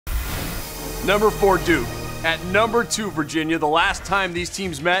Number 4, Duke. At number 2, Virginia. The last time these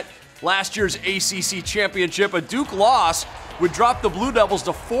teams met, last year's ACC championship, a Duke loss would drop the Blue Devils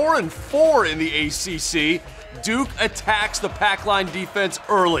to 4-4 in the ACC. Duke attacks the pack line defense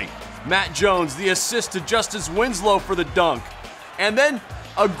early. Matt Jones, the assist to Justise Winslow for the dunk. And then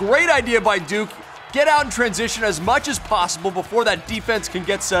a great idea by Duke, get out in transition as much as possible before that defense can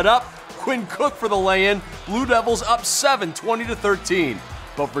get set up. Quinn Cook for the lay-in. Blue Devils up 7, 20-13.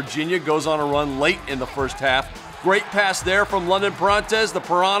 But Virginia goes on a run late in the first half. Great pass there from London Perrantes, the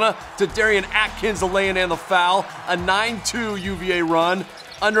Piranha, to Darian Atkins, the lay-in and the foul. A 9-2 UVA run.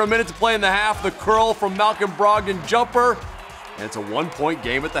 Under a minute to play in the half, the curl from Malcolm Brogdon jumper. And it's a one-point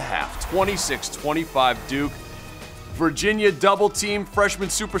game at the half. 26-25 Duke. Virginia double-team freshman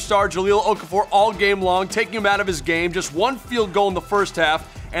superstar Jahlil Okafor all game long, taking him out of his game. Just one field goal in the first half.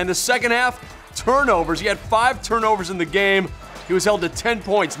 And the second half, turnovers. He had 5 turnovers in the game. He was held to 10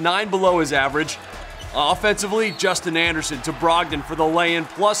 points, 9 below his average. Offensively, Justin Anderson to Brogdon for the lay-in,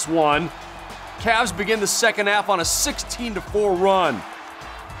 +1. Cavs begin the second half on a 16-4 run.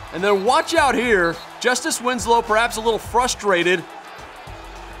 And then watch out here, Justise Winslow perhaps a little frustrated.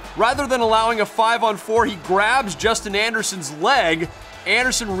 Rather than allowing a 5-on-4, he grabs Justin Anderson's leg.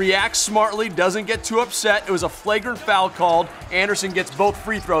 Anderson reacts smartly, doesn't get too upset. It was a flagrant foul called. Anderson gets both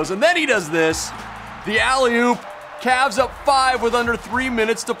free throws, and then he does this. The alley-oop. Cavs up 5 with under 3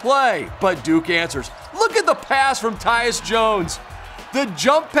 minutes to play. But Duke answers. Look at the pass from Tyus Jones. The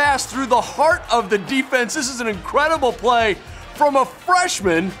jump pass through the heart of the defense. This is an incredible play from a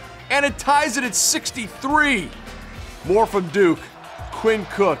freshman, and it ties it at 63. More from Duke. Quinn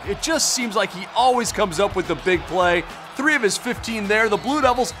Cook. It just seems like he always comes up with the big play. 3 of his 15 there. The Blue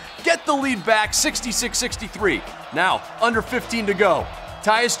Devils get the lead back, 66-63. Now, under 15 to go.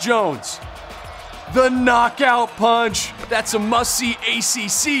 Tyus Jones. The knockout punch. That's a must-see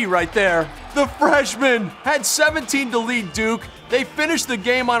ACC right there. The freshman had 17 to lead Duke. They finished the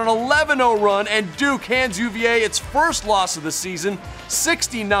game on an 11-0 run, and Duke hands UVA its first loss of the season,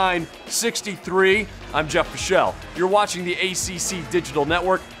 69-63. I'm Jeff Fischel. You're watching the ACC Digital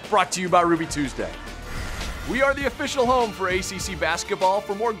Network, brought to you by Ruby Tuesday. We are the official home for ACC basketball.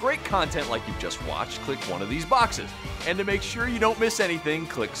 For more great content like you've just watched, click one of these boxes. And to make sure you don't miss anything,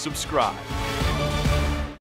 click subscribe.